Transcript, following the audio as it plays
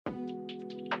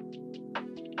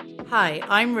Hi,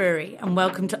 I'm Rory, and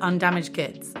welcome to Undamaged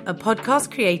Goods, a podcast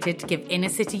created to give inner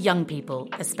city young people,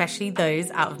 especially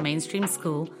those out of mainstream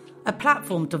school, a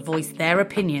platform to voice their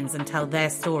opinions and tell their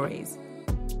stories.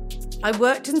 I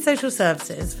worked in social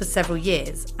services for several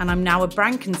years, and I'm now a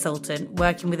brand consultant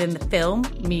working within the film,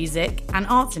 music, and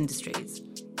arts industries.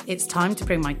 It's time to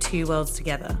bring my two worlds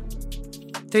together.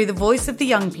 Through the voice of the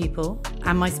young people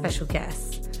and my special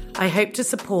guests, I hope to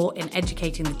support in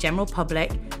educating the general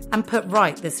public and put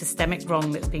right the systemic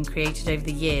wrong that's been created over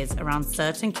the years around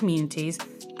certain communities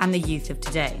and the youth of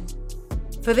today.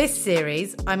 For this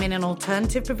series, I'm in an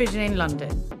alternative provision in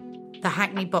London, the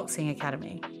Hackney Boxing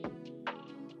Academy.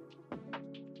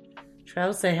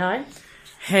 Trell, say hi.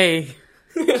 Hey.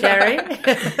 Jerry.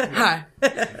 Hi.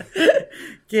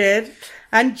 Good.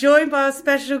 And joined by our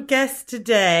special guest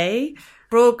today,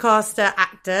 broadcaster,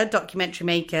 actor, documentary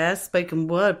maker, spoken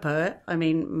word poet,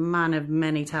 man of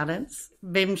many talents,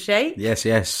 Bim Shay.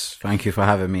 Yes. Thank you for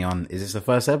having me on. Is this the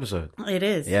first episode? It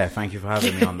is. Yeah, thank you for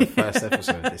having me on the first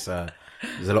episode. There's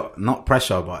a lot, not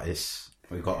pressure, but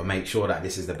we've got to make sure that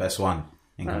this is the best one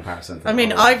in comparison to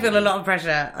I feel a lot of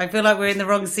pressure. I feel like we're in the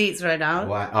wrong seats right now.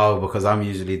 Why? Oh, because I'm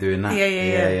usually doing that.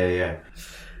 Yeah.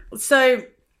 So,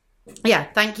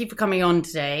 yeah, thank you for coming on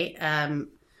today.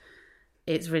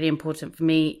 It's really important for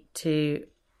me to,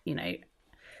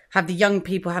 have the young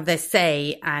people have their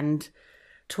say and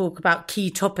talk about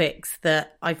key topics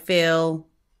that I feel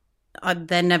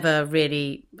they're never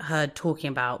really heard talking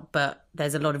about, but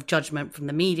there's a lot of judgment from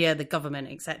the media, the government,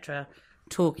 etc.,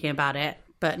 talking about it,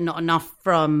 but not enough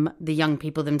from the young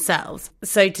people themselves.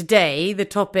 So today, the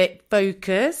topic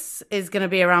focus is going to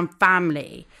be around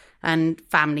family and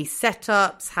family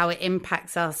setups, how it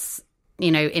impacts us,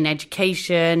 in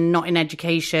education, not in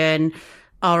education,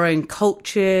 our own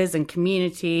cultures and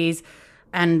communities,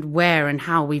 and where and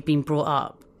how we've been brought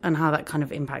up and how that kind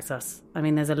of impacts us.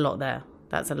 There's a lot there.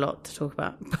 That's a lot to talk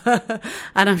about.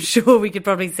 And I'm sure we could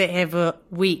probably sit here for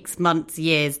weeks, months,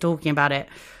 years talking about it.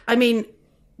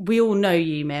 We all know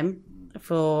you, Mim,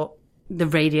 for the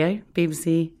radio,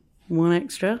 BBC One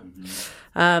Extra,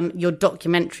 your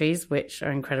documentaries, which are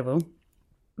incredible.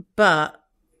 But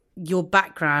your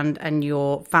background and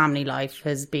your family life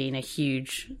has been a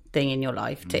huge thing in your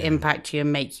life to impact you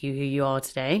and make you who you are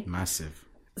today. Massive.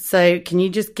 So can you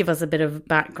just give us a bit of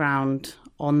background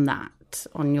on that,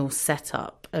 on your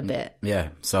setup a bit? Yeah.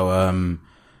 So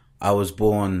I was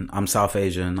born, I'm South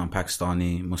Asian, I'm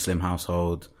Pakistani, Muslim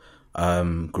household.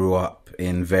 Grew up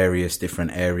in various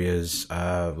different areas.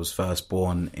 Was first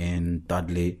born in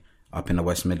Dudley, up in the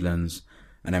West Midlands.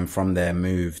 And then from there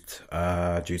moved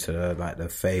due to the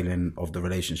failing of the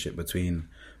relationship between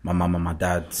my mum and my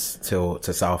dad to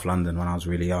South London when I was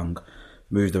really young.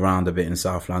 Moved around a bit in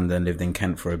South London, lived in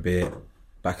Kent for a bit,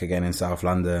 back again in South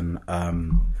London.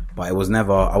 But it was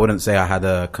never, I wouldn't say I had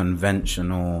a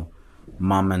conventional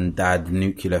mum and dad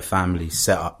nuclear family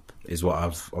setup is what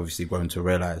I've obviously grown to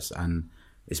realise. And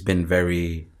it's been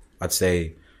very, I'd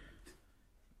say,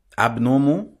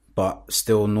 abnormal, but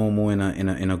still normal in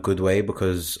a good way,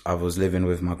 because I was living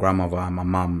with my grandmother and my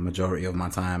mum majority of my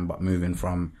time, but moving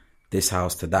from this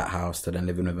house to that house to then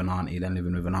living with an auntie, then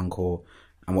living with an uncle.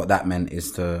 And what that meant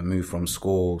is to move from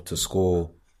school to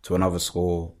another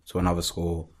school to another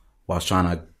school, whilst trying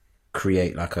to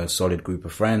create like a solid group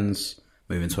of friends,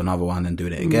 moving to another one, then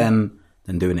doing it again,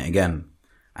 then doing it again.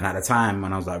 And at the time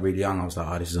when I was really young, I was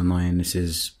like, this is annoying. This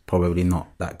is probably not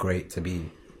that great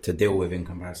to deal with in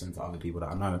comparison to other people that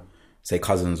I know, say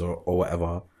cousins or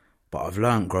whatever. But I've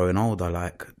learned growing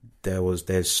older,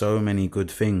 there's so many good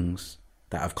things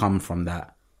that have come from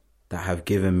that have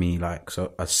given me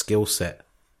a skill set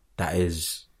that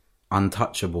is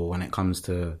untouchable when it comes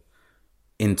to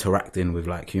interacting with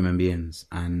human beings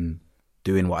and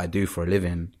doing what I do for a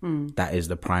living. That is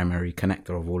the primary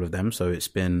connector of all of them. So it's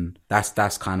been,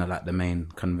 that's kind of the main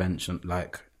convention,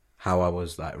 how I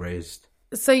was raised.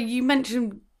 So you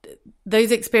mentioned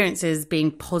those experiences being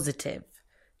positive.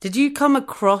 Did you come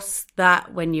across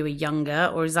that when you were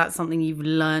younger, or is that something you've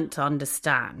learned to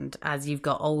understand as you've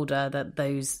got older, that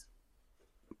those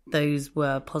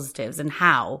were positives, and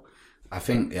how? I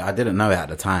think I didn't know it at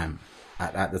the time.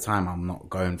 At the time, I'm not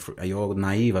going through. You're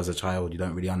naive as a child. You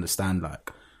don't really understand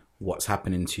what's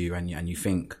happening to you, and you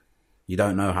think you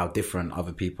don't know how different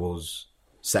other people's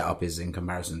setup is in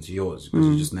comparison to yours, because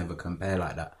you just never compare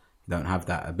like that. You don't have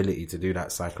that ability to do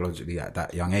that psychologically at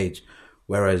that young age.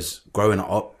 Whereas growing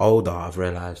older, I've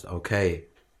realised, okay,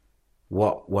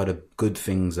 what are good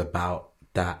things about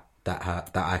that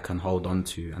I can hold on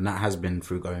to, and that has been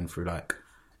through going through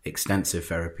extensive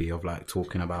therapy of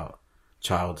talking about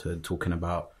childhood, talking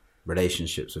about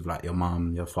relationships with your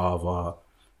mum, your father,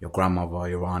 your grandmother,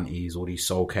 your aunties, all these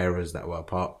soul carers that were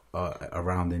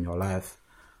around in your life.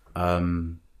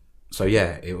 So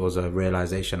yeah, it was a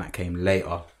realization that came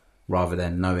later rather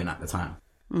than knowing at the time.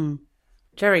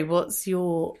 Jerry, what's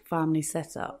your family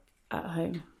setup at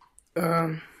home?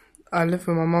 I live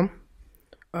with my mum.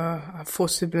 I have 4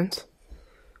 siblings.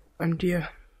 And yeah,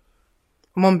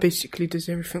 my mum basically does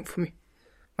everything for me.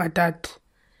 My dad,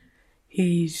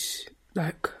 he's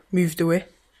like moved away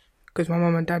because my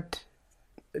mum and dad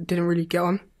didn't really get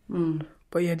on.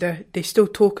 But yeah, they still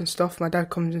talk and stuff. My dad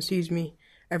comes and sees me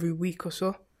every week or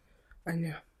so. And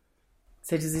yeah.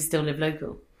 So does he still live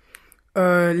local?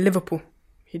 Liverpool.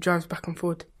 He drives back and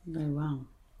forth. Oh, wow.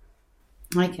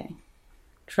 Okay.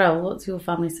 Trell, what's your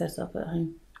family setup at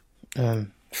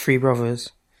home? 3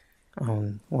 brothers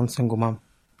and 1 single mum.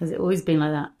 Has it always been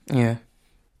like that? Yeah.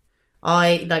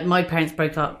 My parents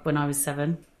broke up when I was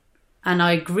 7. And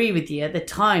I agree with you. At the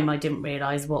time, I didn't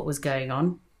realise what was going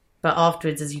on. But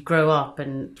afterwards, as you grow up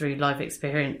and through life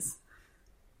experience,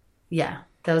 yeah,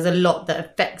 there was a lot that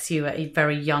affects you at a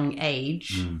very young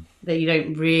age that you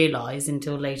don't realise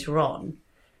until later on.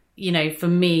 You know, for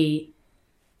me,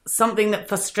 something that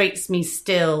frustrates me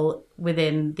still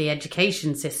within the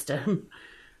education system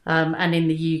and in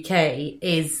the UK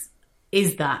is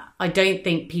that I don't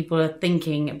think people are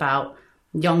thinking about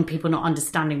young people not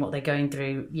understanding what they're going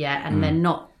through yet, and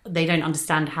they don't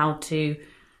understand how to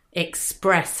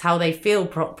express how they feel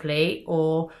properly,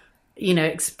 or you know,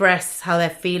 express how they're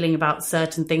feeling about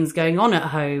certain things going on at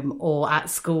home or at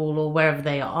school or wherever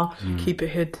they are. Keep it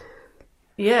hid.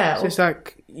 Yeah. So it's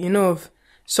like, you know, if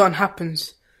something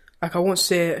happens, like I won't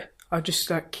say it, I'll just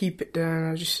like keep it there and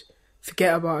I'll just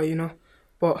forget about it, you know.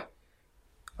 But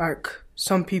like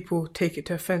some people take it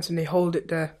to offense and they hold it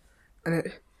there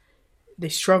and they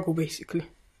struggle basically.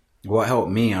 What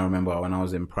helped me, I remember when I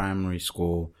was in primary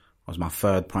school, it was my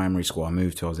 3rd primary school I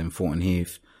moved to, I was in Thornton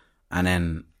Heath, and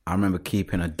then I remember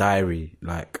keeping a diary,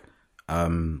 like,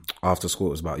 after school.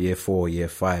 It was about year 4, year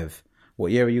 5.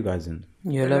 What year are you guys in?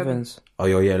 Year 11s. Oh,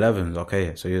 you're year 11s.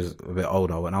 Okay, so you're a bit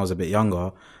older. When I was a bit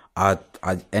younger, I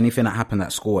anything that happened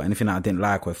at school, anything that I didn't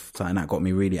like, or something that got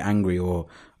me really angry or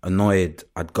annoyed,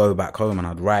 I'd go back home and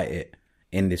I'd write it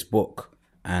in this book,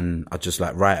 and I'd just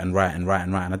like write. And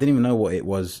I didn't even know what it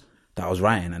was that I was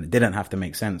writing, and it didn't have to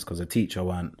make sense because the teacher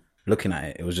weren't looking at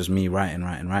it. It was just me writing.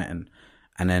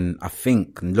 And then I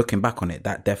think, looking back on it,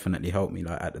 that definitely helped me,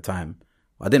 like, at the time.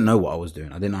 I didn't know what I was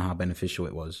doing. I didn't know how beneficial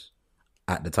it was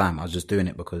at the time. I was just doing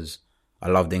it because I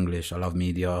loved English, I love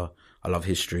media, I love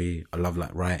history, I love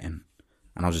like writing.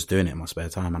 And I was just doing it in my spare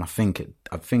time. And I think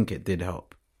it did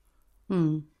help.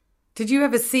 Did you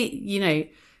ever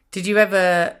did you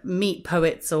ever meet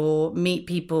poets or meet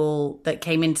people that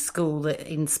came into school that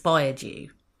inspired you?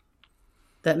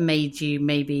 That made you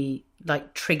maybe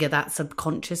like trigger that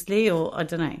subconsciously, or I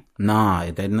don't know. Nah,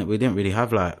 we didn't really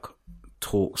have like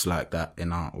talks like that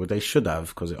they should have,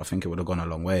 because I think it would have gone a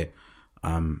long way.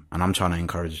 And I'm trying to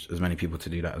encourage as many people to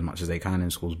do that as much as they can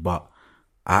in schools. But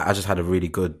I just had a really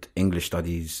good English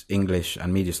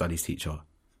and media studies teacher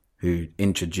who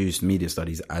introduced media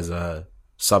studies as a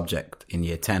subject in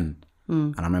year 10.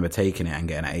 And I remember taking it and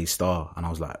getting an A*, and I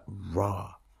was like,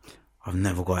 rah, I've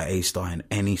never got an A* in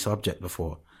any subject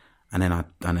before. And then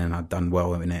I'd done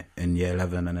well in it in year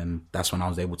 11, and then that's when I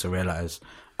was able to realise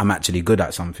I'm actually good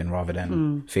at something rather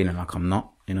than feeling like I'm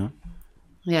not, you know?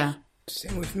 Yeah.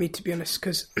 Same with me, to be honest,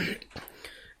 because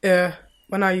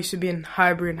when I used to be in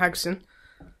Highbury and Hagson,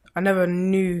 I never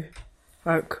knew,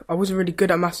 like, I wasn't really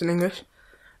good at maths and English.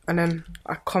 And then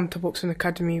I come to Boxing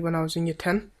Academy when I was in year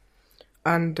 10,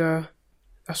 and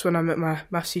that's when I met my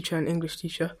maths teacher and English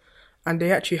teacher, and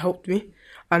they actually helped me.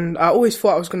 And I always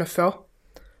thought I was going to fail.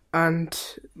 And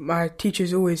my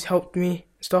teachers always helped me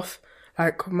and stuff.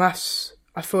 Like maths,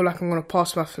 I feel like I'm going to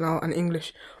pass maths now, and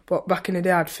English. But back in the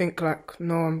day, I'd think like,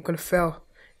 no, I'm going to fail,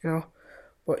 you know.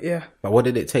 But yeah. But what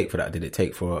did it take for that? Did it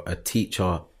take for a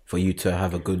teacher, for you to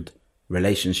have a good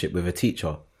relationship with a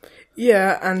teacher?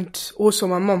 Yeah, and also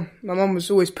my mum. My mum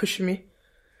was always pushing me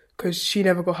because she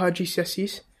never got her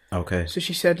GCSEs. Okay. So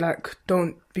she said, like,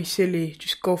 don't be silly,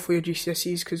 just go for your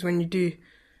GCSEs, because when you do,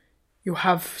 you'll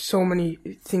have so many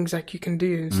things like you can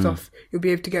do and stuff. You'll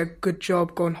be able to get a good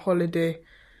job, go on holiday,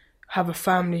 have a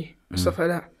family, and stuff like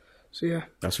that. So yeah.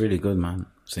 That's really good, man.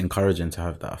 It's encouraging to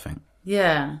have that, I think.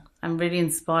 Yeah, and really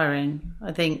inspiring.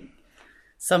 I think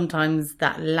sometimes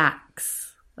that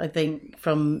lacks, I think,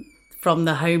 from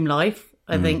the home life.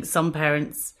 I think some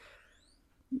parents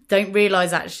don't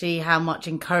realise actually how much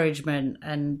encouragement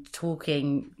and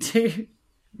talking to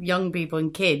young people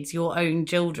and kids, your own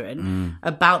children,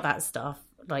 about that stuff,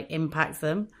 like, impacts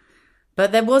them.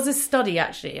 But there was a study,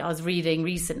 actually, I was reading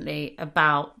recently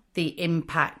about the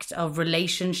impact of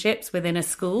relationships within a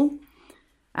school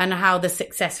and how the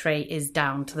success rate is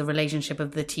down to the relationship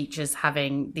of the teachers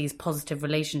having these positive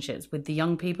relationships with the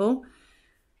young people.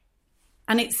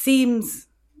 And it seems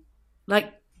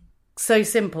like so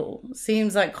simple,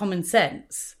 seems like common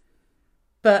sense.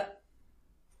 But,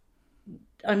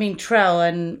 I mean, Trell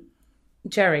and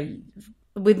Jerry,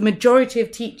 with majority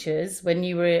of teachers, when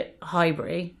you were at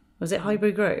Highbury, was it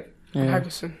Highbury Grove?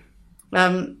 Haggerson.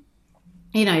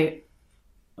 You know,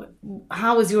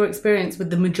 how was your experience with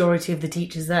the majority of the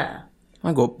teachers there?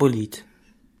 I got bullied.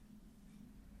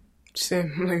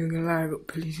 Same, I'm not even gonna lie, I got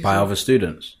police. By other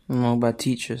students? No, by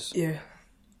teachers. Yeah.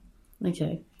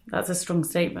 Okay, that's a strong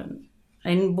statement.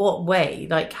 In what way?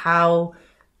 Like, how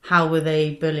were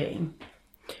they bullying?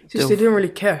 Just they didn't really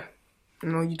care. You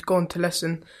know, you'd go into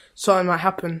lesson, something might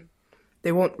happen,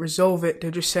 they won't resolve it, they'll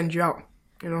just send you out,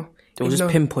 you know. They'll just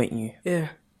pinpoint you. Yeah.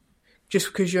 Just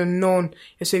because you're known,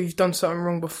 you say you've done something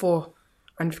wrong before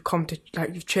and you've come to,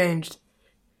 like, you've changed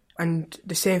and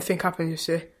the same thing happens, you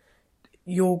say,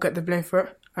 you'll get the blame for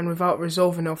it, and without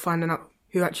resolving it or finding out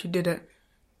who actually did it,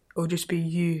 it'll just be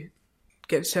you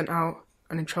get sent out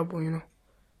and in trouble, you know.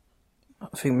 I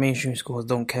think mainstream schools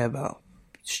don't care about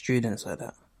students like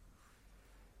that.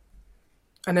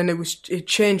 And then it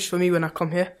changed for me when I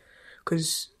come here,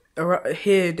 because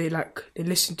here they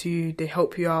listen to you, they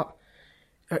help you out.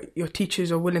 Your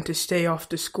teachers are willing to stay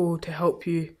after school to help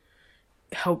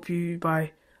you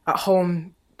by at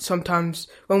home. Sometimes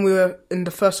when we were in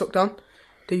the first lockdown,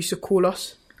 they used to call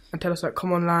us and tell us, like,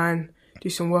 come online, do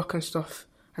some work and stuff,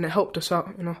 and it helped us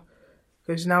out, you know.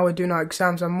 Because now we're doing our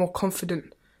exams, I'm more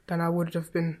confident than I would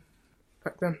have been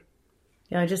back then.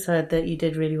 Yeah, I just heard that you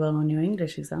did really well on your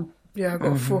English exam. Yeah, I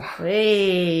got a 4.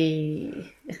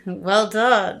 Hey, well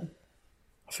done.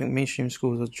 I think mainstream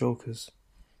schools are jokers.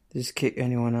 They just kick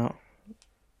anyone out.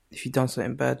 If you've done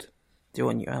something bad, they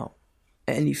want you out.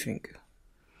 Anything.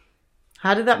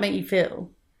 How did that make you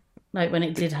feel? Like, when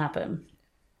it did happen?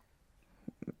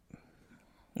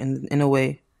 In a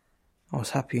way, I was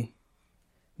happy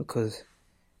because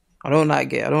I don't like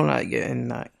getting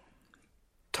like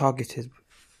targeted.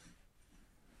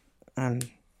 And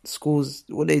schools,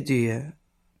 what they do, yeah,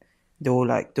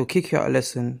 they'll kick you out a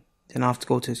lesson, then I have to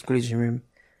go to the exclusion room,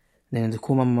 then they'll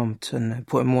call my mum and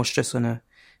put more stress on her,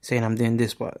 saying I'm doing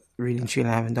this, but really and truly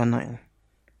I haven't done nothing.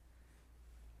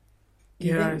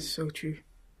 Yeah, it's so true.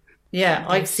 Yeah,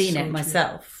 I've seen it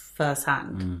myself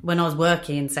firsthand. When I was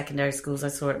working in secondary schools, I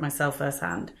saw it myself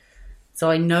firsthand. So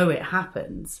I know it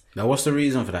happens. Now, what's the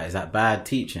reason for that? Is that bad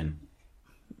teaching?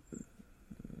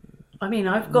 I mean,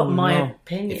 I've got my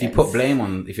opinion.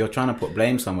 If you're trying to put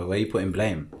blame somewhere, where are you putting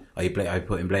blame? Are you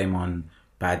putting blame on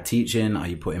bad teaching? Are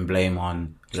you putting blame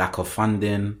on lack of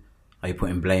funding? Are you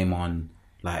putting blame on,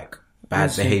 like,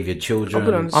 bad behaviour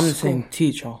children? I'm saying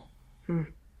teacher.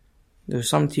 There was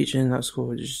some teachers in that school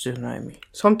who just didn't like me.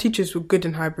 Some teachers were good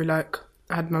in Highbury, like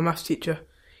I had my maths teacher,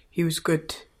 he was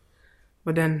good.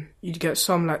 But then you'd get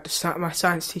some, like my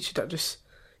science teacher, that just,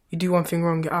 you do one thing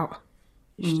wrong, get out.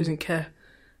 He just doesn't care.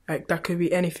 Like, that could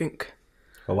be anything.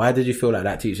 But why did you feel like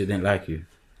that teacher didn't like you?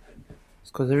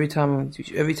 It's because every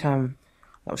time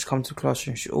I was come to the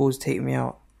classroom, she'd always take me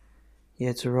out.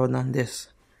 Yeah, to roll down this.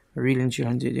 Really and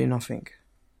truly, do nothing.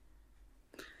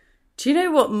 Do you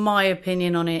know what my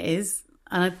opinion on it is?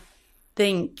 And I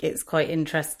think it's quite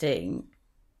interesting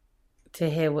to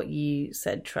hear what you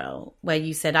said, Trell, where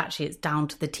you said actually it's down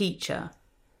to the teacher.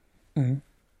 Mm-hmm.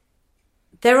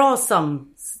 There are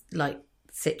some, like,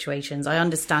 situations. I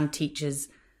understand teachers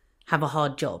have a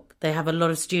hard job. They have a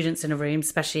lot of students in a room,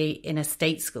 especially in a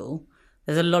state school.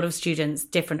 There's a lot of students,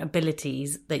 different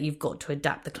abilities that you've got to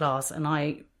adapt the class. And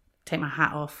I take my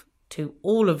hat off to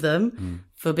all of them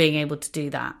for being able to do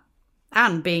that.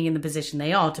 And being in the position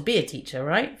they are to be a teacher,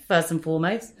 right? First and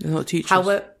foremost. They're not teachers.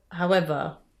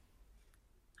 However,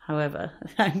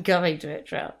 I'm going to it,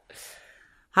 Trell.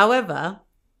 However,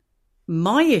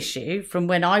 my issue from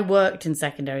when I worked in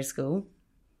secondary school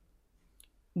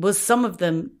was some of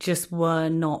them just were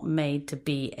not made to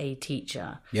be a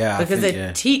teacher. Yeah, because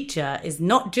a teacher is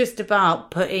not just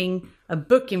about putting a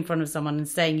book in front of someone and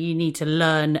saying you need to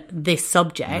learn this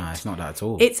subject. No, it's not that at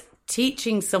all. It's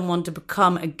teaching someone to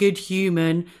become a good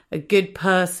human, a good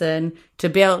person, to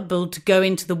be able to go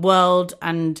into the world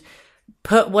and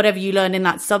put whatever you learn in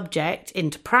that subject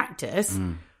into practice.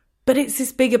 But it's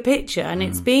this bigger picture, and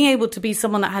it's being able to be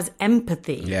someone that has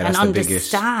empathy and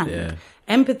understand.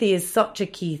 Empathy is such a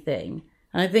key thing.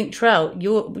 And I think, Trell,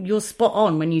 you're spot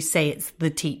on when you say it's the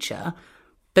teacher,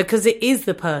 because it is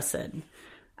the person.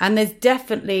 And there's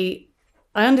definitely,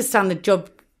 I understand the job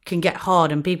can get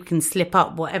hard and people can slip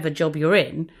up whatever job you're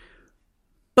in.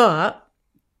 But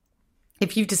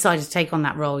if you've decided to take on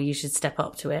that role, you should step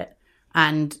up to it.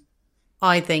 And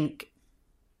I think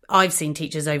I've seen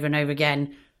teachers over and over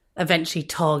again eventually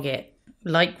target,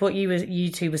 like what you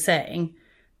two were saying,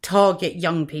 target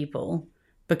young people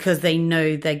because they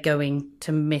know they're going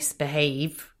to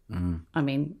misbehave. I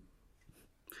mean,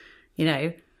 you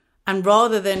know, and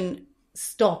rather than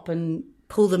stop and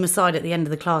pull them aside at the end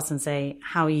of the class and say,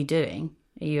 how are you doing?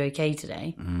 Are you okay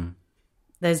today?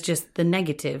 There's just the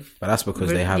negative. But that's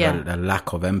because they have a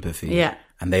lack of empathy. Yeah.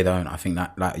 And they don't, I think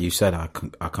that, like you said,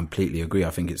 I completely agree. I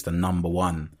think it's the number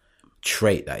one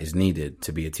trait that is needed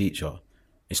to be a teacher.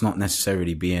 It's not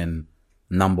necessarily being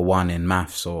number one in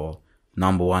maths or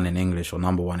number one in English or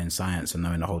number one in science and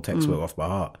knowing the whole textbook off by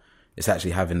heart. It's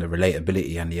actually having the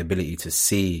relatability and the ability to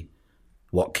see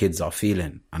what kids are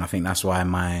feeling. And I think that's why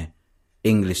my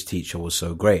English teacher was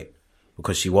so great,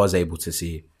 because she was able to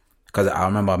see. Because I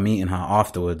remember meeting her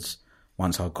afterwards,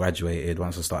 once I graduated,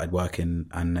 once I started working,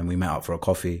 and then we met up for a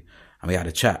coffee and we had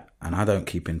a chat. And I don't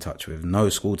keep in touch with no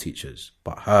school teachers,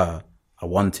 but her, I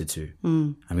wanted to.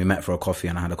 And we met for a coffee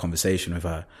and I had a conversation with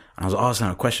her. And I was asking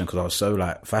her a question because I was so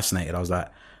like fascinated. I was like,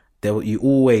 you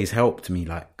always helped me,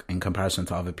 like in comparison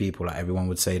to other people. Like everyone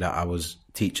would say that I was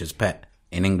teacher's pet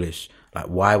in English. Like,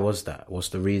 why was that? What's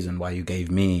the reason why you gave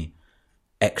me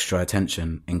extra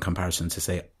attention in comparison to,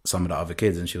 say, some of the other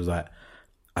kids? And she was like,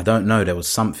 I don't know. There was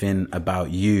something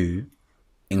about you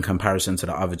in comparison to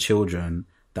the other children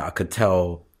that I could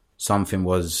tell something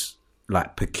was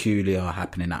like peculiar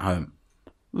happening at home.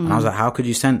 And I was like, how could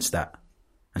you sense that?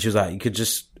 And she was like, you could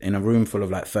just, in a room full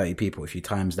of like 30 people, if you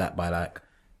times that by like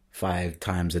 5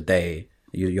 times a day,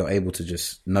 you're able to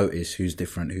just notice who's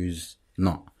different, who's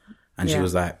not. And she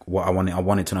was like, I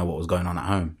wanted to know what was going on at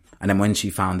home. And then when she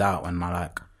found out, when my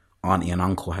like auntie and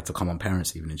uncle had to come on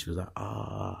parents' evening, she was like,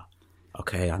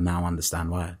 okay, I now understand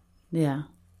why. Yeah.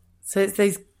 So it's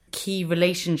those key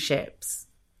relationships,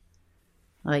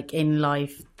 like in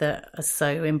life, that are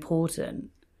so important.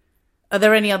 Are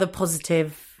there any other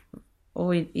positive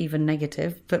or even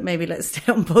negative, but maybe let's stay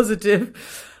on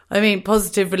positive. I mean,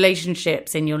 positive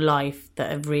relationships in your life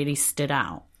that have really stood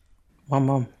out? My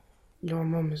mum. Yeah, my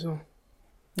mum as well.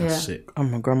 That's sick.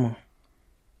 And my grandma.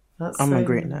 I'm a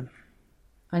great nan.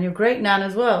 And your great nan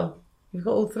as well. You've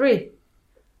got all 3.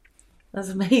 That's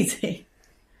amazing.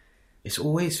 It's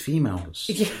always females.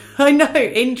 Yeah, I know.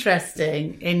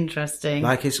 Interesting.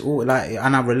 Like, it's all like,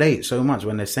 and I relate so much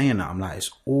when they're saying that. I'm like,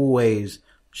 it's always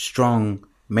strong,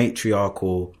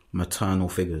 matriarchal, maternal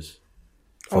figures.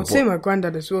 I would say my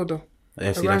granddad as well, though.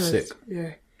 Yeah, see, that's sick.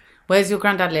 Yeah. Where's your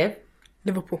granddad live?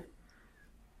 Liverpool.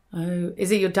 Oh,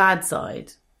 is it your dad's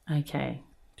side? Okay.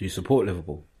 Do you support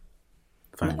Liverpool?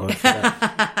 Thank God for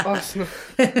that. Arsenal.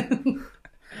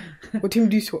 What team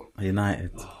do you support?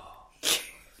 United.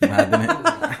 Mad, isn't it?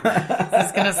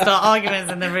 It's going to start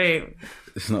arguments in the room.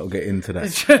 Let's not get into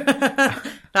that.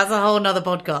 That's a whole nother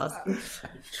podcast.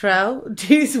 Trell,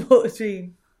 do you support a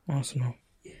team? Arsenal.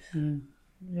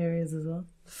 There he is as well.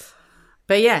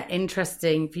 But yeah,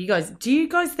 interesting for you guys. Do you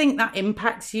guys think that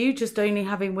impacts you, just only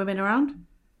having women around?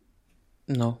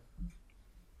 No.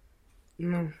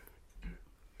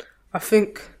 I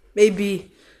think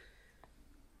maybe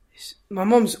my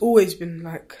mum's always been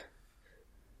like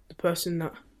the person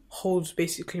that holds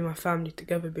basically my family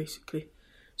together, basically.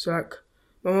 So like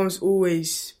my mum's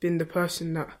always been the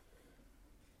person that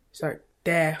is like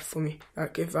there for me.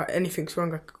 Like if anything's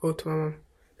wrong, I could go to my mum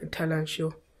and tell her, and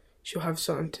she'll have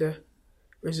something to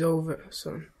resolve it or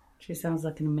something. She sounds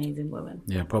like an amazing woman.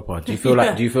 Yeah, proper. Do you feel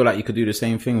like you could do the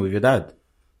same thing with your dad?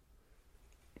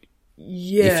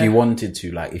 Yeah. If you wanted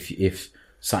to, like if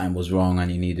something was wrong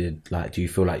and you needed, like, do you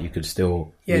feel like you could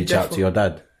still reach out to your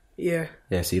dad? Yeah.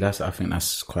 Yeah, see, I think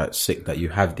that's quite sick that you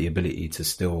have the ability to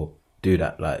still do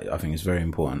that. Like, I think it's very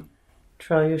important.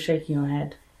 Troy, you're shaking your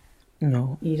head.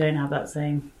 No. You don't have that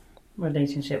same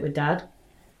relationship with dad.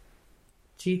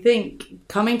 Do you think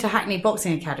coming to Hackney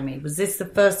Boxing Academy, was this the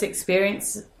first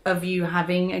experience of you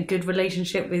having a good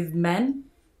relationship with men?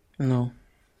 No.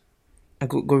 I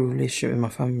got a good relationship with my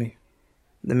family.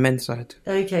 The men's side.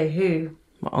 Okay, who?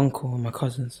 My uncle and my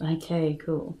cousins. Okay,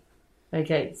 cool.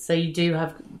 Okay, so you do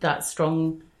have that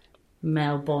strong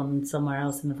male bond somewhere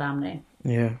else in the family.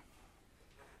 Yeah.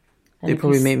 And They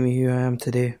probably made me who I am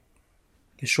today.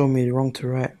 They showed me the wrong to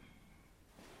right.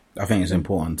 I think it's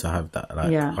important to have that,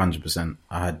 like, Yeah. 100%.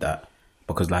 I had that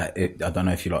because, like, I don't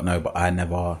know if you lot know, but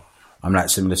I'm like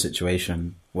similar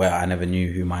situation where I never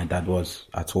knew who my dad was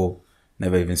at all.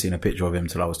 Never even seen a picture of him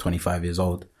till I was 25 years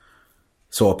old.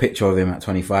 Saw a picture of him at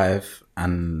 25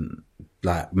 and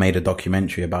like made a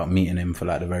documentary about meeting him for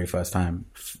like the very first time.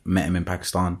 Met him in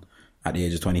Pakistan at the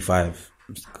age of 25.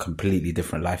 It's a completely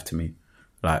different life to me,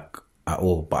 like at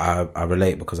all. But I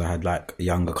relate because I had like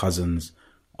younger cousins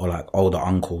or like older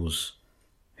uncles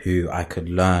who I could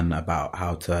learn about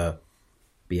how to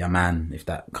be a man, if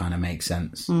that kind of makes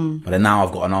sense. But then now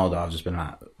I've gotten older, I've just been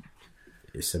like,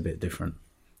 it's a bit different.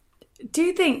 Do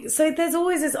you think, so there's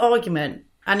always this argument,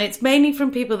 and it's mainly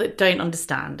from people that don't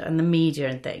understand and the media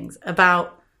and things,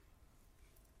 about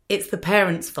it's the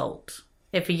parents' fault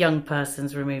if a young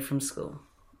person's removed from school.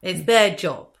 It's their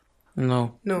job.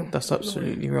 No, No. that's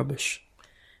absolutely rubbish.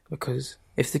 Because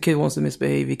if the kid wants to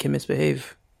misbehave, he can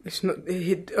misbehave. It's not.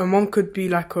 A mom could be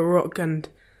like a rock and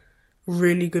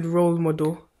really good role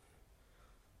model,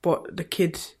 but the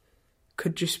kid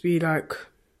could just be like,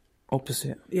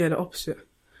 Opposite. yeah, the opposite.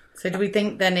 So do we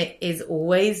think then it is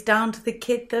always down to the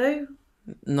kid though?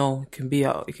 No, it can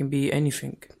be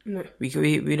anything. No. We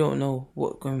don't know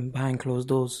what going behind closed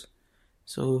doors.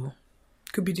 So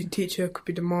Could be the teacher, could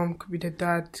be the mom, could be the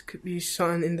dad, could be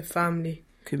something in the family.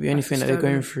 could be anything that they're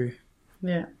going through.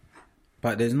 Yeah.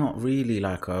 But there's not really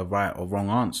like a right or wrong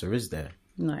answer, is there?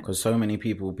 No. Because so many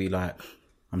people will be like,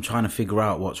 I'm trying to figure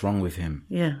out what's wrong with him.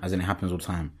 Yeah. As in it happens all the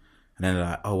time. And then they're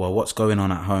like, oh, well, what's going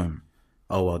on at home?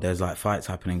 Oh, well, there's like fights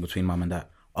happening between mum and dad.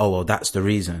 Oh, well, that's the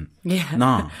reason. Yeah.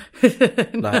 Nah.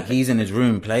 Like he's in his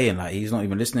room playing, like he's not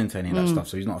even listening to any of that stuff,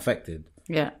 so he's not affected.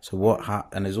 Yeah. So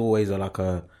and there's always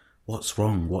what's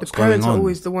wrong? What's The going parents on? are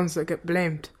always the ones that get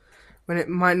blamed when it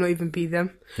might not even be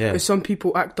them. Yeah. But some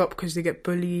people act up because they get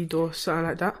bullied or something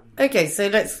like that. Okay, so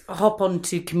let's hop on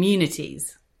to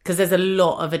communities, because there's a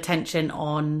lot of attention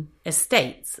on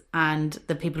estates and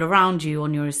the people around you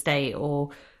on your estate, or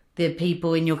the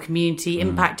people in your community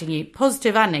impacting you,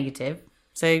 positive and negative.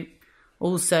 So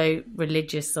also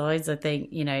religious sides, I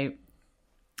think,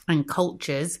 and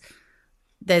cultures,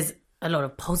 there's a lot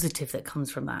of positive that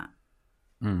comes from that,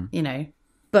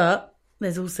 but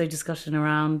there's also discussion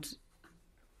around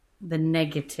the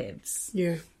negatives.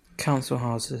 Yeah. Council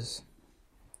houses.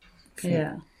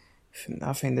 Yeah.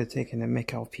 I think they're taking the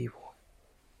mick out of people.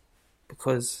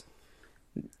 Because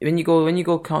when you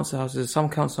go council houses, some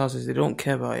council houses, they don't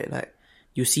care about it. Like,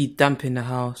 you see damp in the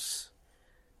house.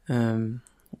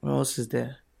 What else is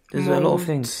there? There's a lot of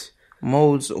things.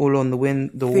 Molds all on the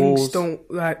Things walls.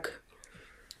 don't like.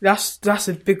 That's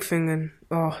a big thing in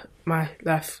my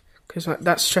life, because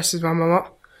that stresses my mum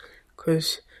out.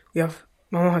 Because my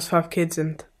mum has 5 kids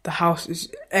and the house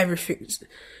is everything.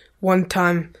 One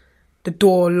time, the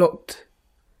door locked,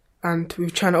 and we were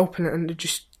trying to open it, and it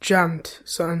just jammed.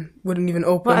 Something wouldn't even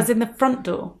open. Well, as in the front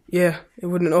door? Yeah, it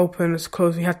wouldn't open. It was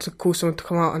closed. We had to call someone to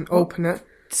come out and open it.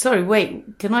 Sorry,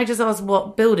 wait. Can I just ask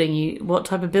what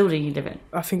type of building you live in?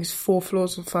 I think it's 4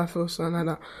 floors or 5 floors, something like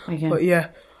that. Okay. But yeah,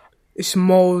 it's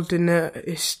mold in it.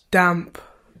 It's damp.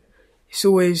 It's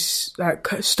always like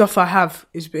stuff I have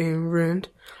is being ruined.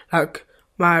 Like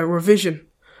my revision.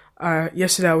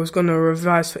 Yesterday I was gonna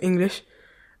revise for English,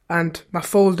 and my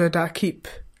folder that I keep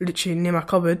literally near my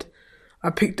cupboard, I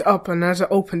picked it up, and as I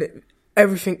opened it,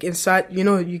 everything inside,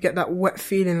 you get that wet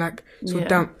feeling, like so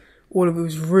damp. All of it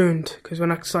was ruined, because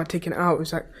when I started taking it out, it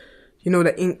was like,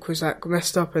 the ink was like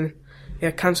messed up. And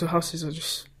yeah, council houses are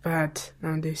just bad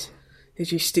nowadays. They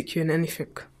just stick you in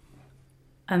anything.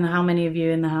 And how many of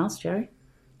you in the house, Jerry?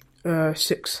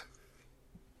 6.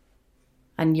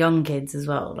 And young kids as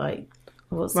well, like,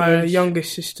 what's the My age?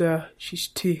 youngest sister, she's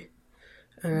 2.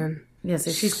 And then, Yeah,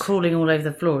 so she's crawling all over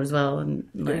the floor as well, and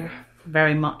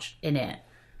very much in it.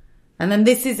 And then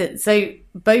this is it. So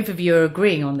both of you are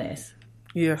agreeing on this.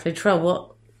 yeah. So Trell,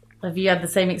 what have you had the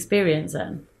same experience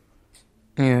then?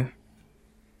 Yeah.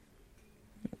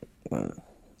 Well,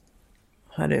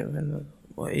 I don't know.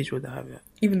 What age would I have it?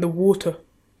 Even the water,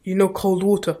 cold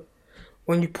water,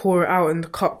 when you pour it out in the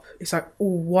cup, it's like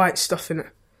all white stuff in it.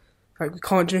 Like, we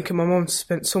can't drink it. My mum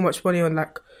spent so much money on,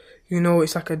 like,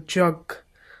 it's like a jug,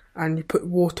 and you put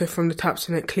water from the taps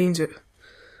and it cleans it.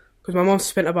 Because my mum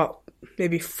spent about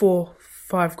maybe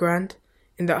 4-5 grand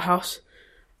in that house,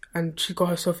 and she got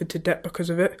herself into debt because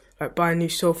of it, like buying new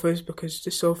sofas, because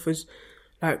the sofas,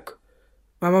 like,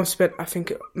 my mum spent, I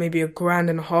think, maybe $1.5 grand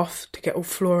to get all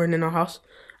flooring in our house,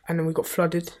 and then we got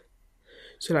flooded.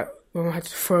 So, like, my mum had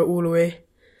to throw it all away.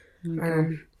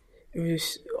 Okay. And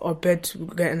our beds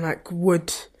were getting, like, wood.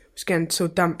 It was getting so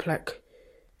damp, like,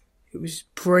 it was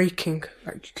breaking.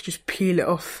 Like, you could just peel it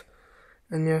off.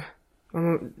 And, yeah, my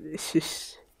mum, it's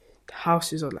just, the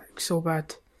houses are, like, so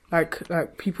bad.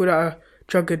 Like people that are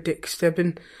drug addicts, they've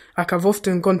been, like, I've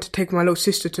often gone to take my little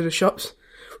sister to the shops.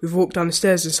 We've walked down the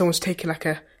stairs and someone's taken like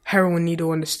a heroin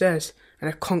needle on the stairs, and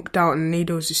they're conked out and the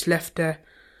needle's just left there.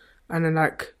 and then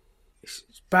like it's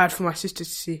bad for my sister to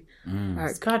see.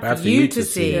 Like, It's bad Bad for you to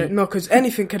see. yeah, no, because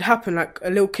anything could happen. Like a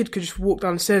little kid could just walk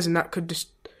down the stairs and that could just.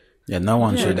 Yeah, no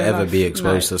one should no ever life. be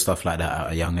exposed to stuff like that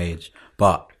at a young age.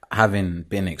 But having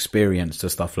been experienced to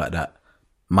stuff like that,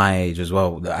 my age as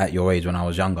well, at your age when I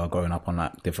was younger, growing up on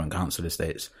like different council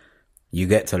estates, you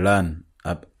get to learn.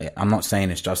 I'm not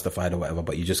saying it's justified or whatever,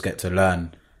 but you just get to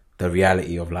learn the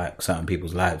reality of like certain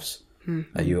people's lives.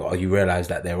 That you realize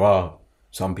that there are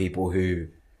some people who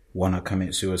want to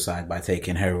commit suicide by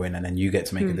taking heroin, and then you get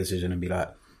to make a decision and be like,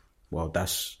 well,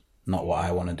 that's not what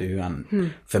I want to do.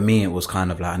 And for me, it was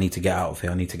kind of like, I need to get out of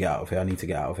here. I need to get out of here. I need to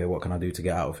get out of here. What can I do to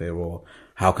get out of here? Or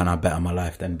how can I better my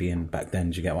life than being back then?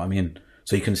 Do you get what I mean?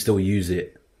 So you can still use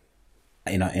it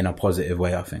in a positive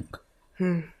way, I think.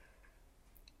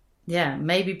 Yeah,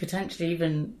 maybe potentially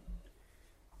even,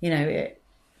 it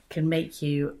can make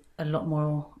you a lot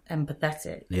more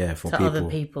empathetic For to people. other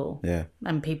people Yeah.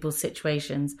 and people's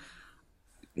situations.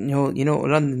 You know,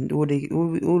 London.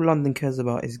 All London cares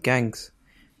about is gangs.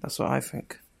 That's what I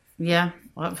think. Yeah,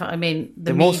 I mean,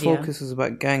 the most media. focus is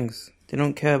about gangs. They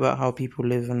don't care about how people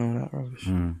live and all that rubbish.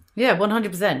 Yeah,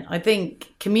 100%. I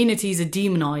think communities are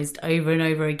demonized over and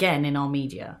over again in our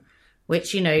media,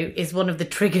 which, is one of the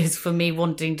triggers for me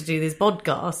wanting to do this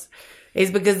podcast,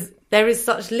 is because there is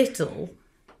such little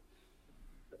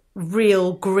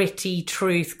real gritty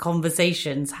truth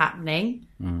conversations happening.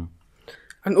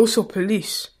 And also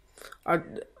police.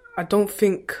 I don't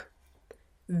think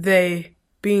they,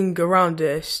 being around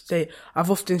the estate,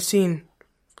 I've often seen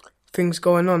things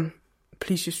going on.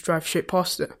 Police just drive straight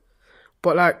past it.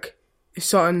 But like, if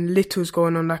something little's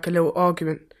going on, like a little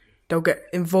argument, they'll get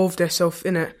involved themselves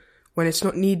in it when it's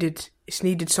not needed. It's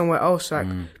needed somewhere else. Like,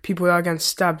 people are getting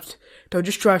stabbed. They'll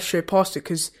just drive straight past it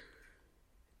because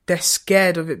they're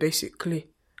scared of it, basically.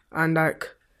 And like,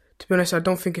 to be honest, I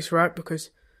don't think it's right,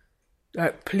 because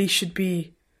like, police should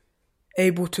be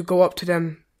able to go up to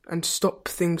them and stop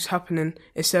things happening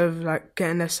instead of like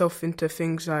getting themselves into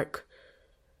things like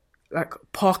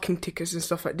parking tickets and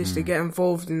stuff like this. They get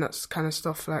involved in that kind of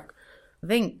stuff. Like, I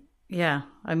think,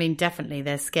 definitely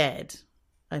they're scared.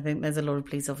 I think there's a lot of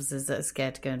police officers that are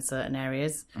scared to go in certain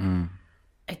areas.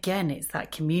 Again, it's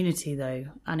that community though.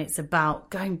 And it's about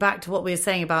going back to what we were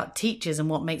saying about teachers and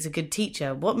what makes a good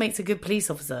teacher. What makes a good police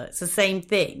officer? It's the same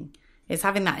thing. It's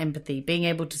having that empathy, being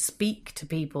able to speak to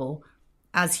people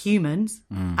as humans,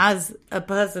 as a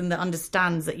person that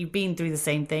understands that you've been through the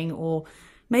same thing, or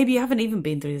maybe you haven't even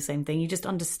been through the same thing. You just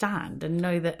understand and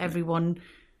know that everyone,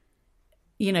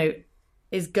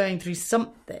 is going through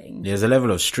something. There's a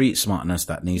level of street smartness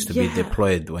that needs to be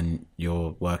deployed when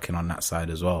you're working on that side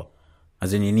as well.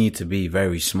 As in, you need to be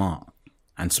very smart.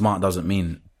 And smart doesn't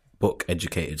mean book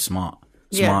educated smart.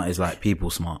 Smart is like people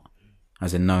smart.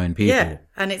 As in knowing people. Yeah,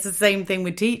 and it's the same thing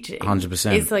with teaching.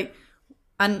 100%. It's like,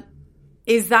 and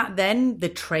is that then the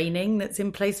training that's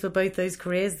in place for both those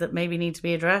careers that maybe need to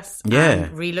be addressed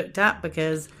and re-looked at?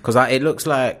 Because it looks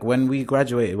like when I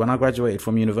graduated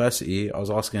from university, I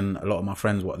was asking a lot of my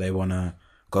friends what they want to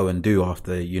go and do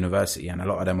after university. And a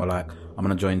lot of them were like, I'm going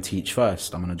to join Teach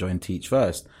First. I'm going to join Teach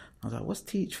First. I was like, what's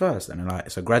Teach First? And they're like,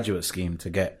 it's a graduate scheme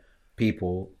to get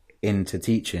people into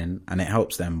teaching and it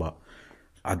helps them. But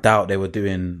I doubt they were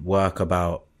doing work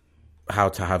about how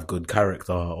to have good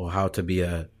character or how to be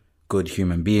a good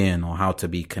human being or how to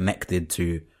be connected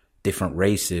to different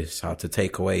races, how to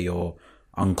take away your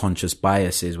unconscious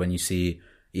biases when you see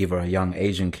either a young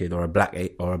Asian kid or a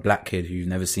black kid who you've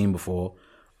never seen before,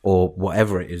 or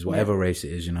whatever it is, whatever race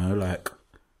it is, like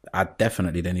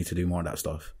they need to do more of that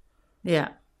stuff. Yeah,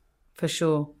 for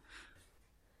sure.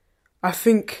 I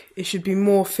think it should be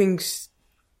more things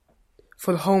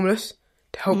for the homeless,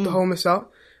 to help the homeless out.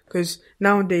 Because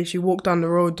nowadays you walk down the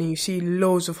road and you see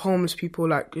loads of homeless people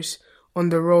like just on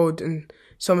the road, and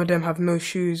some of them have no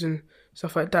shoes and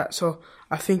stuff like that. So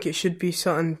I think it should be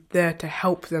something there to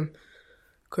help them.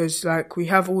 Because like we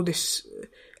have all this,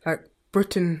 like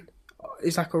Britain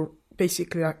is like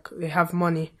basically like they have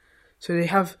money. So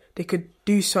they could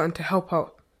do something to help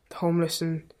out the homeless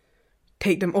and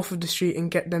take them off of the street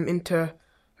and get them into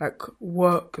like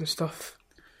work and stuff.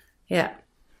 Yeah,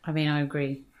 I mean, I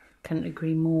agree. Couldn't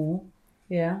agree more.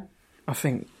 Yeah. I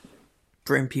think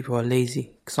Britain people are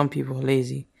lazy. Some people are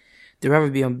lazy. They'd rather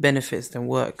be on benefits than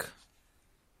work.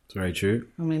 It's very true.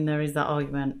 I mean, there is that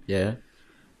argument. Yeah.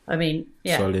 I mean,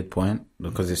 yeah. Solid point,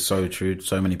 because it's so true.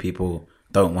 So many people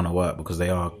don't want to work because they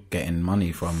are getting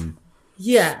money from...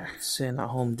 Yeah. Sitting at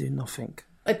home doing nothing.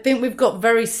 I think we've got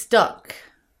very stuck.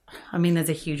 I mean, there's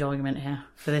a huge argument here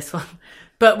for this one.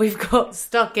 But we've got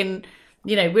stuck in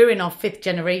you know, we're in our 5th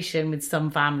generation with some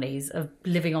families of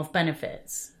living off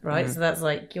benefits, right? So that's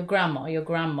like your grandma, your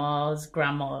grandma's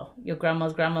grandma, your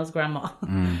grandma's grandma's grandma.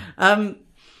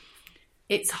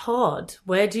 It's hard.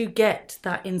 Where do you get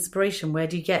that inspiration? Where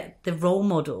do you get the role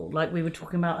model, like we were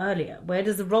talking about earlier? Where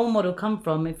does the role model come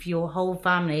from if your whole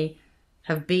family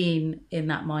have been in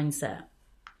that mindset?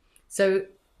 So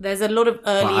there's a lot of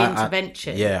early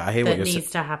intervention I hear that what you're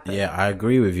needs to happen. Yeah, I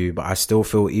agree with you, but I still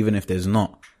feel even if there's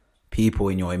not people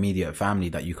in your immediate family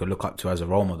that you could look up to as a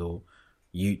role model,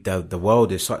 the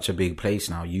world is such a big place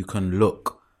now. You can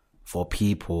look for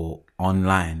people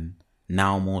online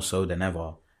now more so than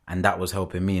ever. And that was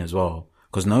helping me as well.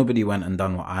 Because nobody went and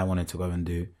done what I wanted to go and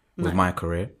do with my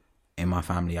career in my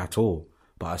family at all.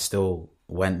 But I still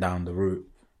went down the route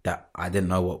that I didn't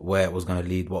know where it was going to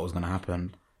lead, what was going to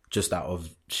happen, just out of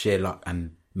sheer luck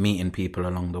and meeting people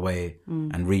along the way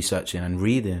and researching and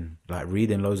reading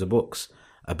loads of books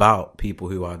about people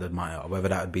who I'd admire, whether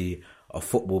that would be a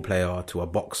football player to a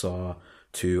boxer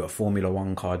to a Formula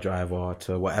 1 car driver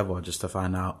to whatever, just to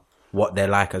find out what they're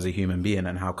like as a human being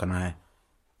and how can I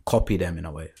copy them in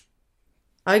a way.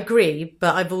 I agree,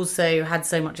 but I've also had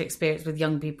so much experience with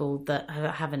young people that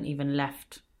haven't even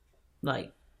left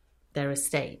like their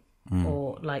estate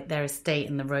or like their estate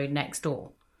in the road next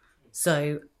door.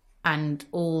 So, and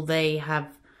all they have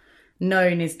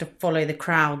known is to follow the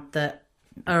crowd that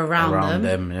are around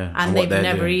them yeah. and they've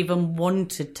never doing. even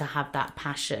wanted to have that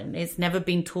passion. It's never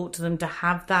been taught to them to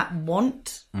have that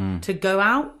want to go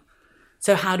out.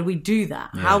 So how do we do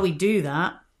that? Yeah. How we do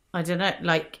that, I don't know.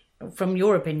 Like, from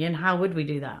your opinion, how would we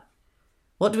do that?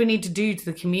 What do we need to do to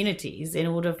the communities in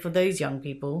order for those young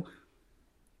people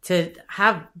to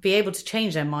be able to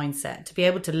change their mindset, to be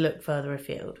able to look further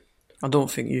afield? I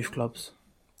don't think youth clubs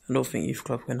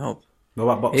can help. What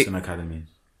about boxing academies?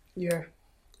 Yeah.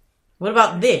 What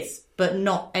about this, but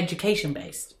not education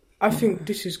based? I think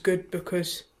this is good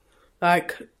because,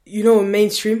 like, you know, in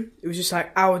mainstream, it was just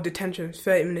like hour detentions,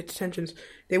 30-minute detentions.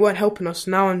 They weren't helping us.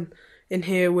 Now in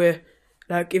here, we're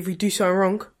like, if we do something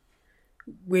wrong,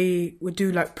 we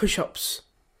do like push-ups.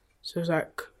 So it's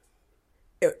like,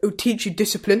 it'll teach you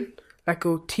discipline. Like,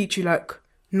 it'll teach you like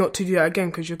not to do that again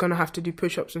because you're gonna have to do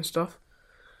push-ups and stuff.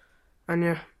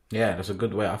 And yeah, that's a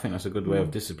good way. I think that's a good way of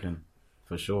discipline,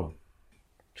 for sure.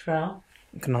 Trial.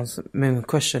 Can I ask maybe a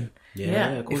question?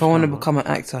 Yeah. If I want to become an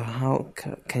actor, how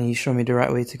can you show me the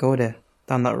right way to go there,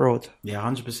 down that road? Yeah,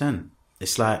 100%.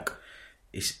 It's like,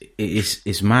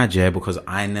 it's mad, yeah, because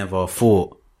I never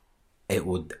thought it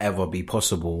would ever be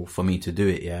possible for me to do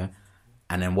it, yeah.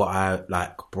 And then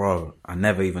I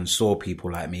never even saw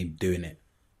people like me doing it.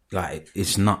 Like,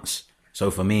 it's nuts.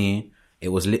 So for me, it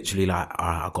was literally like,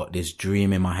 I got this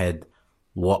dream in my head.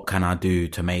 What can I do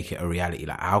to make it a reality?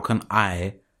 Like, how can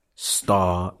I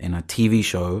star in a TV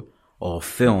show or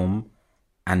film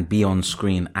and be on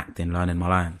screen acting, learning my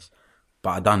lines? But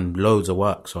I done loads of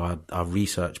work. So I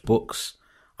researched books.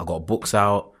 I got books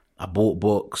out. I bought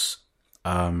books.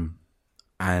 And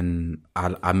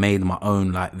I made my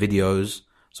own like videos.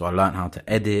 So I learned how to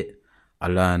edit. I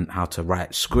learned how to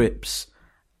write scripts.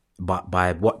 But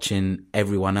by watching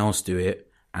everyone else do it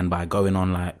and by going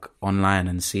on like online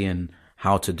and seeing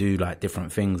how to do like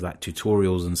different things like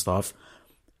tutorials and stuff.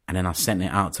 And then I sent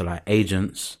it out to like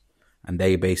agents and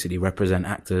they basically represent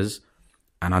actors.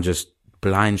 And I just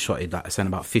blind shotted, like I sent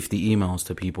about 50 emails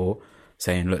to people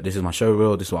saying, look, this is my show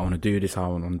reel. This is what I want to do. This is how I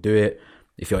want to do it.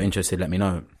 If you're interested, let me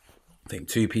know. I think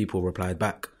 2 people replied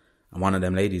back. And one of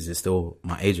them ladies is still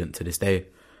my agent to this day.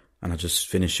 And I just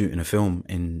finished shooting a film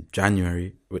in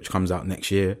January, which comes out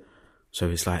next year. So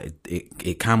it's like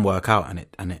it can work out,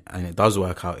 and it does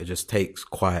work out. It just takes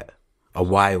quite a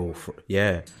while.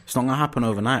 It's not gonna happen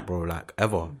overnight, bro. Like,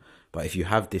 ever. But if you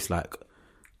have this like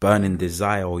burning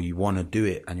desire, or you want to do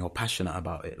it, and you're passionate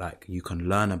about it, like, you can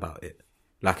learn about it.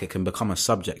 Like, it can become a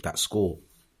subject at school,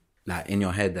 like in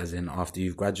your head, as in after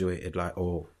you've graduated, like,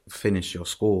 or finished your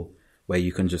school, where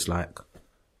you can just like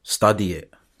study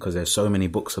it because there's so many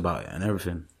books about it and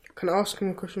everything. Can I ask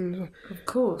him a question? Of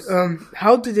course.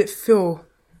 How did it feel,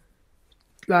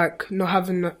 like, not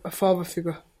having a father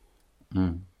figure?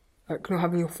 Like, not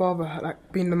having your father,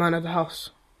 like, being the man of the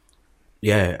house?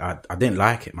 Yeah, I didn't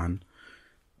like it, man.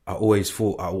 I always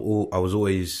thought,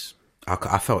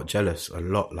 I felt jealous a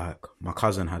lot. Like, my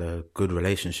cousin had a good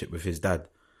relationship with his dad.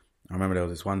 I remember there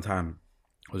was this one time,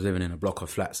 I was living in a block of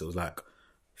flats. It was like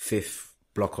 5th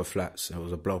block of flats. It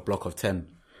was a block of 10.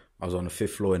 I was on the 5th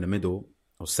floor in the middle.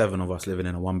 There was 7 of us living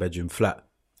in a 1-bedroom flat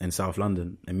in South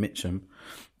London, in Mitcham.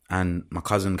 And my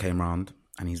cousin came round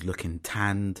and he's looking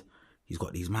tanned. He's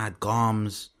got these mad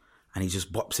gums. and he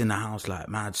just bops in the house like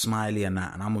mad smiley and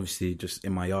that, and I'm obviously just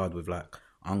in my yard with like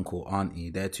uncle, auntie,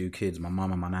 their 2 kids, my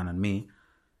mum and my nan and me,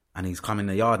 and he's come in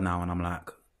the yard now, and I'm like,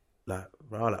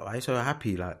 bro, like, why are you so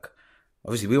happy? Like,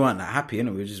 obviously we weren't that happy,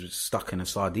 innit? We were just stuck in a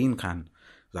sardine can.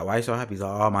 Like, why are you so happy? He's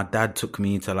like, oh, my dad took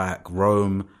me to like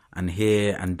Rome and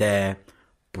here and there.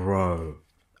 Bro,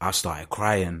 I started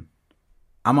crying.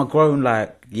 I'm a grown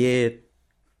like year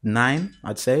 9,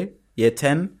 I'd say, year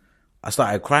 10. I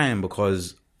started crying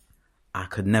because I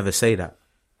could never say that.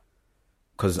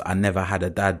 Because I never had a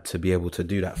dad to be able to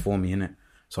do that for me, innit?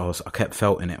 So I kept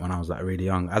felt in it when I was like really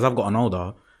young. As I've gotten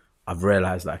older, I've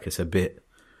realised like it's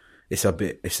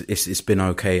been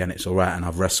okay and it's alright, and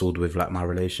I've wrestled with like my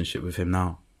relationship with him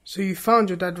now. So you found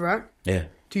your dad, right? Yeah.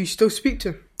 Do you still speak to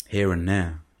him? Here and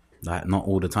there. Like not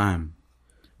all the time.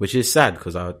 Which is sad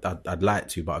because I'd like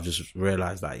to, but I've just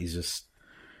realised that he's just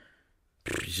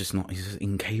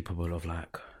incapable of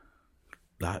like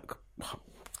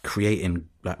creating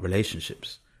like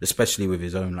relationships, especially with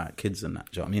his own like kids and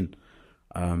that. Do you know what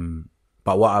I mean?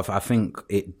 But what I think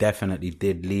it definitely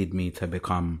did lead me to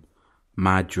become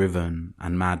mad driven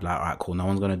and mad like, all right, cool, no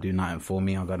one's gonna do nothing for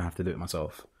me. I'm gonna have to do it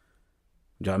myself.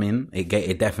 Do you know what I mean?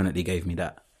 It definitely gave me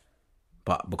that.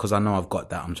 But because I know I've got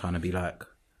that, I'm trying to be like,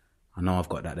 I know I've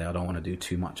got that there. I don't want to do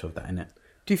too much of that in it.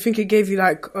 Do you think it gave you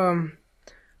like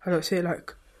how do I say it,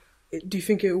 like? Do you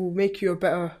think it will make you a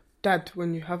better dad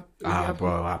when you have?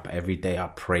 Bro, every day I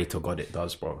pray to God it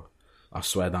does, bro. I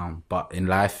swear down. But in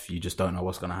life, you just don't know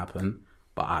what's gonna happen.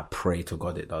 But I pray to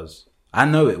God it does. I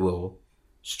know it will.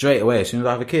 Straight away, as soon as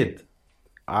I have a kid,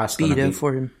 Be there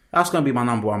for him. That's gonna be my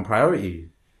number 1 priority.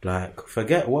 Like,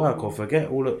 forget work or forget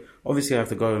all of. Obviously, I have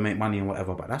to go and make money and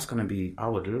whatever. But that's gonna be.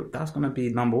 That's gonna be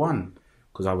number 1,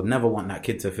 because I would never want that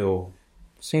kid to feel.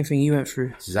 Same thing you went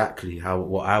through. Exactly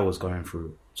what I was going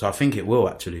through. So I think it will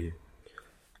actually.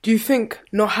 Do you think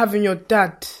not having your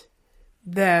dad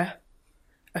there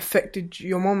affected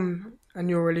your mum and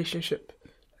your relationship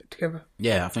together?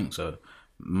 Yeah, I think so.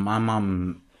 My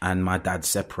mum and my dad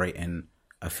separating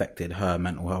affected her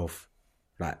mental health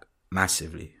like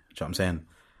massively. Do you know what I'm saying?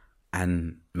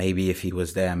 And maybe if he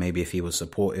was there, maybe if he was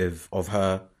supportive of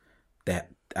her,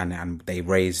 that and they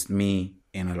raised me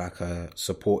in a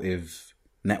supportive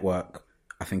network,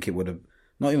 I think it would have,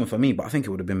 not even for me, but I think it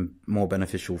would have been more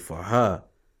beneficial for her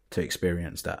to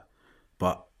experience that.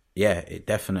 But yeah, it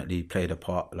definitely played a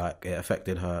part. Like, it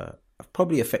affected her,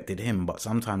 probably affected him. But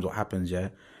sometimes what happens, yeah,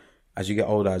 as you get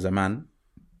older as a man,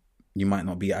 you might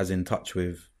not be as in touch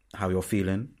with how you're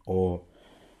feeling or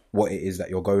what it is that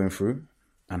you're going through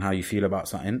and how you feel about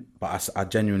something. But I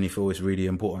genuinely feel it's really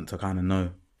important to kind of know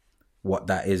what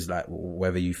that is, like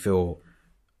whether you feel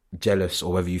jealous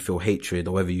or whether you feel hatred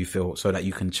or whether you feel, so that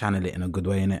you can channel it in a good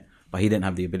way, innit? But he didn't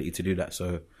have the ability to do that,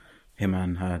 so him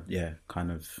and her, yeah,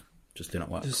 kind of just didn't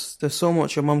work. There's so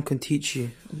much your mum can teach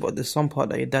you, but there's some part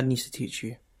that your dad needs to teach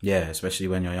you. Yeah, especially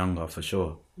when you're younger, for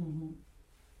sure. Mm-hmm.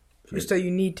 Just that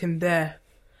you need him there.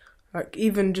 Like,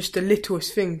 even just the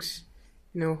littlest things,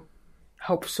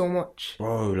 help so much.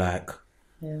 Bro, like,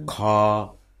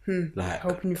 car, like,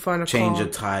 helping you find a change car. a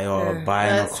tyre,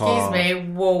 buying a car. Excuse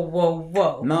me,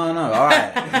 whoa. No,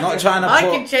 alright. Not trying to I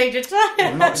can change a tyre.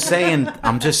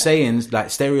 I'm just saying, like,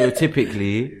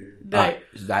 stereotypically,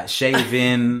 like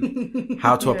shaving,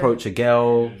 how to approach a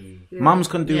girl. Yeah. Mums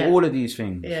can do all of these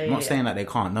things. I'm not saying that they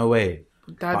can't, no way.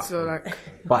 Dads are like...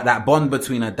 But that bond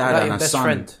between a dad and a son.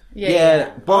 Friend.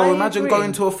 Yeah. Bro, imagine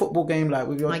going to a football game like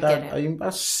with your dad.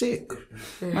 That's sick.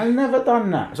 I've never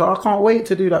done that. So I can't wait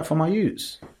to do that for my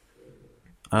youths.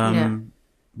 But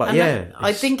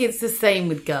I think it's the same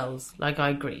with girls. Like, I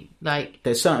agree. Like,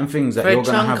 there's certain things that you're going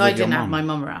to have with your mum. I didn't have my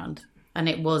mum around. And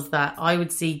it was that I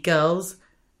would see girls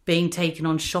being taken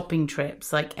on shopping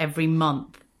trips like every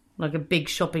month. Like a big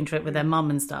shopping trip with their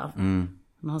mum and stuff. And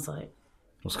I was like...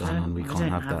 What's going on? We can't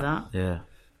have that. Yeah.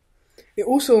 It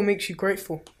also makes you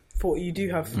grateful for what you do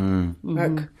have.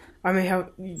 Like,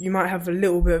 you might have a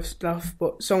little bit of stuff,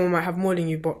 but someone might have more than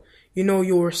you. But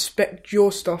you'll respect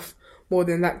your stuff more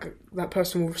than that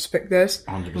person will respect theirs.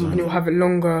 100%. And you'll have it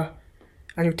longer,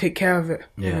 and you'll take care of it.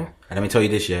 Yeah. And let me tell you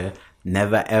this,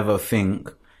 never ever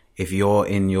think if you're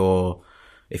in your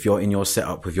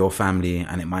setup with your family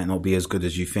and it might not be as good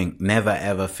as you think, never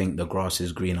ever think the grass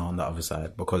is greener on the other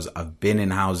side. Because I've been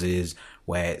in houses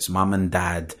where it's mum and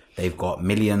dad, they've got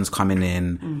millions coming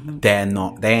in,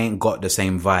 they ain't got the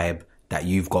same vibe that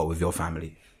you've got with your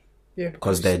family. Yeah.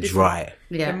 Because they're dry.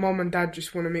 Yeah. Their mum and dad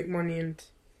just want to make money and...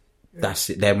 That's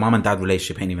it. Their mum and dad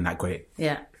relationship ain't even that great.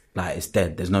 Yeah. Like, it's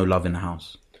dead. There's no love in the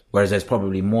house. Whereas there's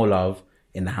probably more love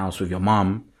in the house with your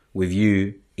mum, with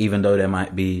you, even though there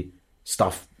might be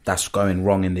stuff that's going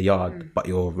wrong in the yard, but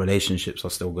your relationships are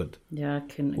still good. Yeah, I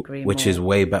couldn't agree Which more. is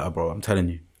way better, bro. I'm telling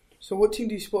you. So what team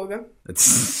do you support again?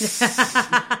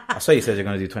 I saw you said you're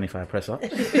going to do 25 press up.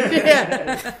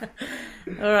 Yeah.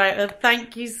 All right. Well,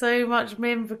 thank you so much,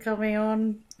 Mim, for coming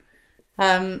on.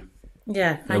 Thank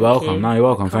You're welcome. you. No, you're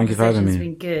welcome. Thank you for having me. It's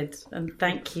been good, and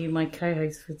thank you, my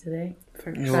co-host for today,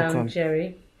 You're welcome.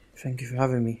 Jerry. Thank you for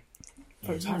having me.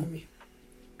 Thanks for having me.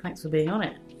 Thanks for being on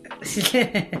it.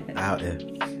 Out here.